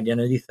victim of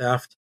identity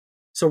theft.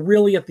 So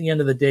really, at the end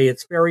of the day,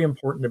 it's very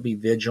important to be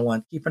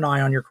vigilant. Keep an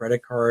eye on your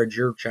credit cards,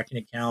 your checking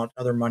account,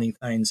 other money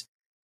things.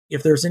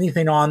 If there's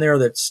anything on there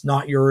that's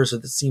not yours or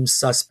that seems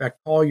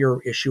suspect, call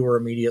your issuer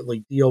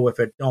immediately, deal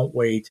with it, don't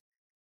wait,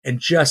 and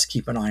just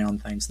keep an eye on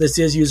things. This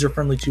is User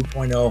Friendly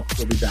 2.0.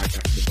 We'll be back after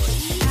the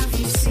break. Have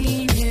you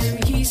seen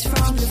him? He's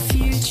from the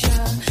future.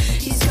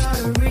 He's got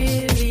a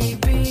really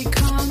big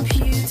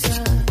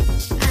computer.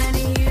 And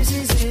he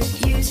uses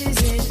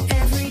it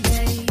every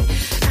day.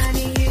 And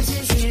he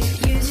uses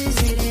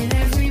it in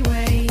every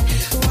way.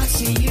 What's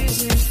he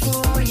use it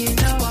for?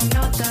 I'm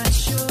not that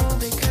sure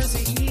because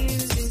it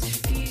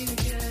uses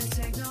future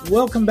technology.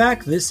 Welcome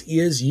back. This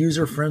is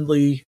User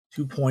Friendly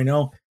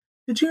 2.0.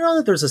 Did you know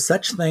that there's a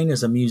such thing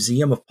as a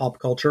museum of pop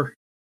culture?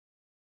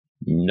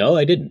 No,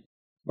 I didn't.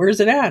 Where's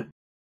it at?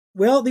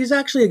 Well, these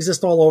actually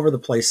exist all over the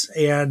place.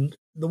 And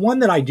the one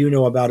that I do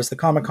know about is the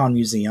Comic-Con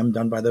Museum,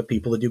 done by the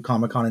people that do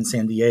Comic-Con in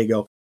San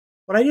Diego.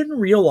 What I didn't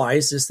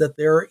realize is that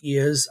there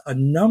is a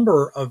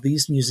number of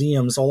these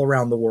museums all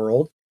around the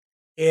world.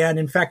 And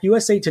in fact,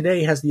 USA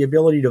Today has the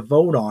ability to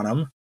vote on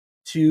them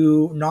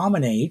to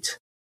nominate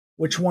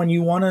which one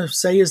you want to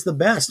say is the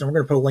best. And we're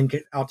going to put a link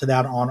out to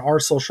that on our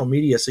social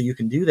media so you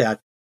can do that.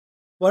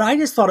 But I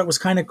just thought it was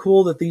kind of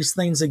cool that these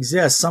things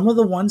exist. Some of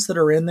the ones that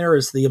are in there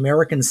is the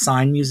American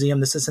Sign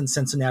Museum. This is in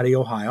Cincinnati,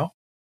 Ohio.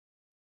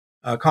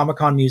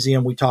 Comic-Con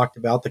Museum we talked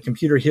about. The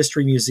Computer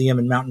History Museum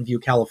in Mountain View,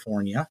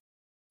 California.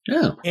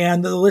 Oh.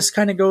 And the list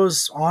kind of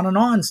goes on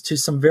to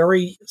some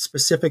very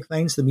specific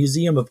things. The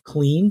Museum of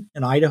Clean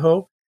in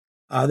Idaho.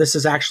 This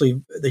is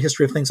actually the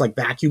history of things like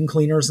vacuum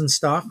cleaners and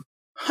stuff.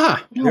 Huh.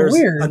 There's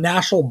weird. a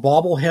National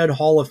Bobblehead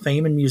Hall of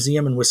Fame and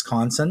Museum in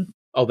Wisconsin.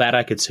 Oh, that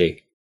I could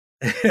see.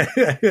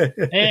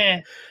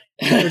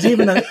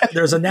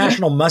 There's a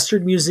National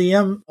Mustard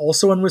Museum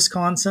also in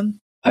Wisconsin.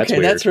 That's Okay,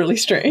 weird. that's really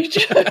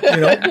strange.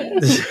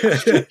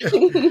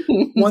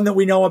 One that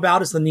we know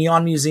about is the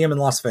Neon Museum in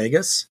Las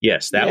Vegas.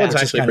 Yes, that Yeah, one's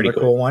Which is actually kind pretty of a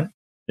cool. cool one.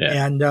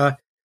 Yeah. And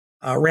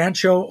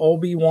Rancho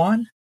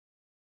Obi-Wan.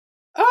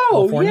 Oh,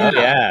 California. Oh,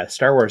 yeah,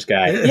 Star Wars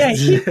guy. Yeah,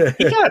 he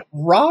got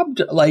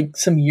robbed like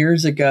some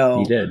years ago.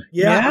 He did.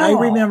 Yeah, Yeah. I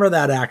remember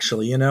that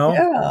actually,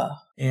 Yeah.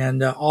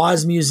 And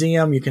Oz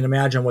Museum, you can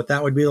imagine what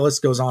that would be. The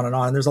list goes on and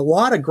on. And there's a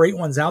lot of great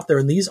ones out there.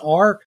 And these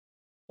are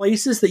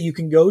places that you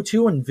can go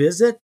to and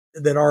visit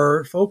that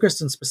are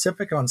focused and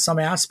specific on some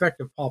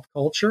aspect of pop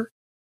culture.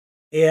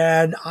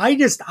 And I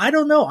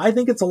don't know. I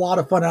think it's a lot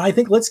of fun. And I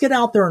think let's get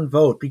out there and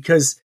vote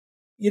because,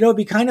 it'd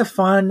be kind of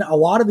fun. A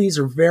lot of these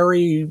are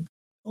very,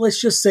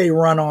 let's just say,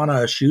 run on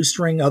a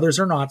shoestring. Others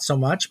are not so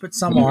much, but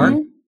some are.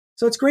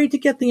 So it's great to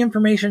get the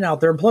information out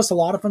there. And plus, a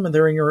lot of them, if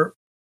they're in your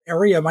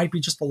area, might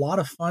be just a lot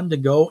of fun to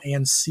go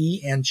and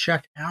see and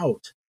check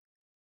out.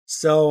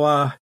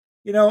 So,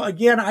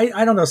 again,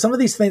 I don't know. Some of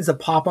these things that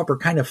pop up are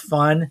kind of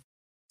fun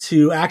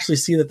to actually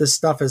see that this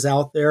stuff is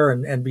out there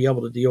and be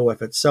able to deal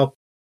with it. So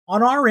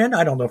on our end,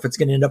 I don't know if it's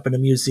going to end up in a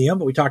museum,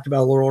 but we talked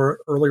about a little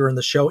earlier in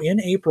the show. In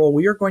April,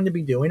 we are going to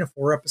be doing a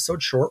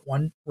 4-episode short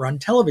one-run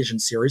television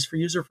series for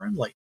User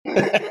Friendly.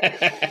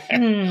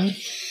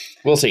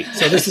 We'll see.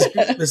 So this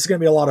is going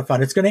to be a lot of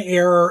fun. It's going to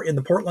air in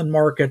the Portland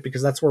market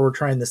because that's where we're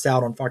trying this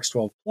out on Fox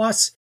 12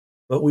 Plus.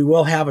 But we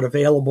will have it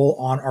available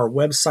on our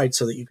website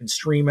so that you can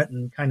stream it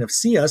and kind of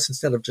see us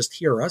instead of just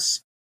hear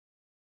us.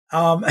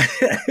 Can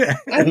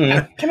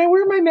I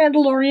wear my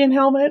Mandalorian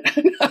helmet?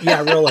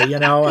 Yeah, really.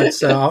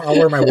 It's I'll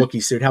wear my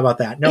Wookiee suit. How about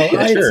that? No,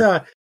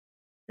 Sure.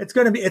 It's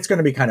going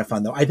to be kind of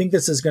fun though. I think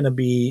this is going to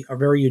be a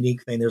very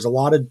unique thing. There's a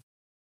lot of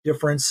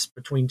difference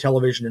between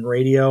television and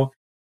radio.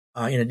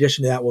 In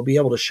addition to that, we'll be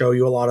able to show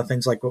you a lot of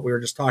things like what we were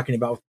just talking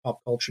about with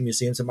pop culture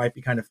museums. It might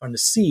be kind of fun to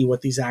see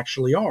what these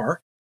actually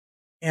are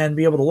and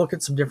be able to look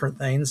at some different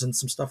things and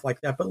some stuff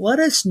like that. But let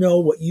us know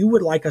what you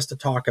would like us to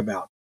talk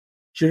about.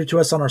 Shoot it to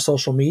us on our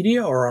social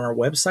media or on our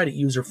website at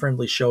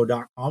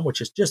userfriendlyshow.com, which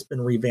has just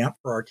been revamped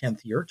for our 10th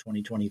year,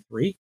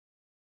 2023.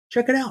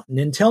 Check it out. And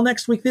until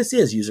next week, this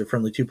is User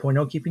Friendly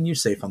 2.0, keeping you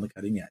safe on the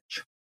cutting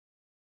edge.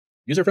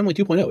 User Friendly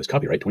 2.0 is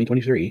copyright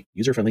 2023,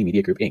 User Friendly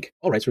Media Group, Inc.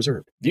 All rights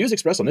reserved. Views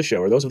expressed on this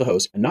show are those of the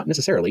host and not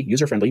necessarily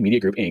User Friendly Media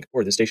Group, Inc.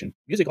 or this station.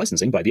 Music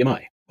licensing by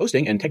BMI.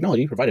 Hosting and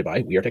technology provided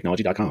by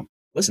WeirderTechnology.com.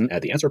 Listen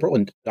at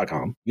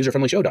theanswerportland.com,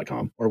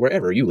 userfriendlyshow.com, or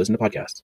wherever you listen to podcasts.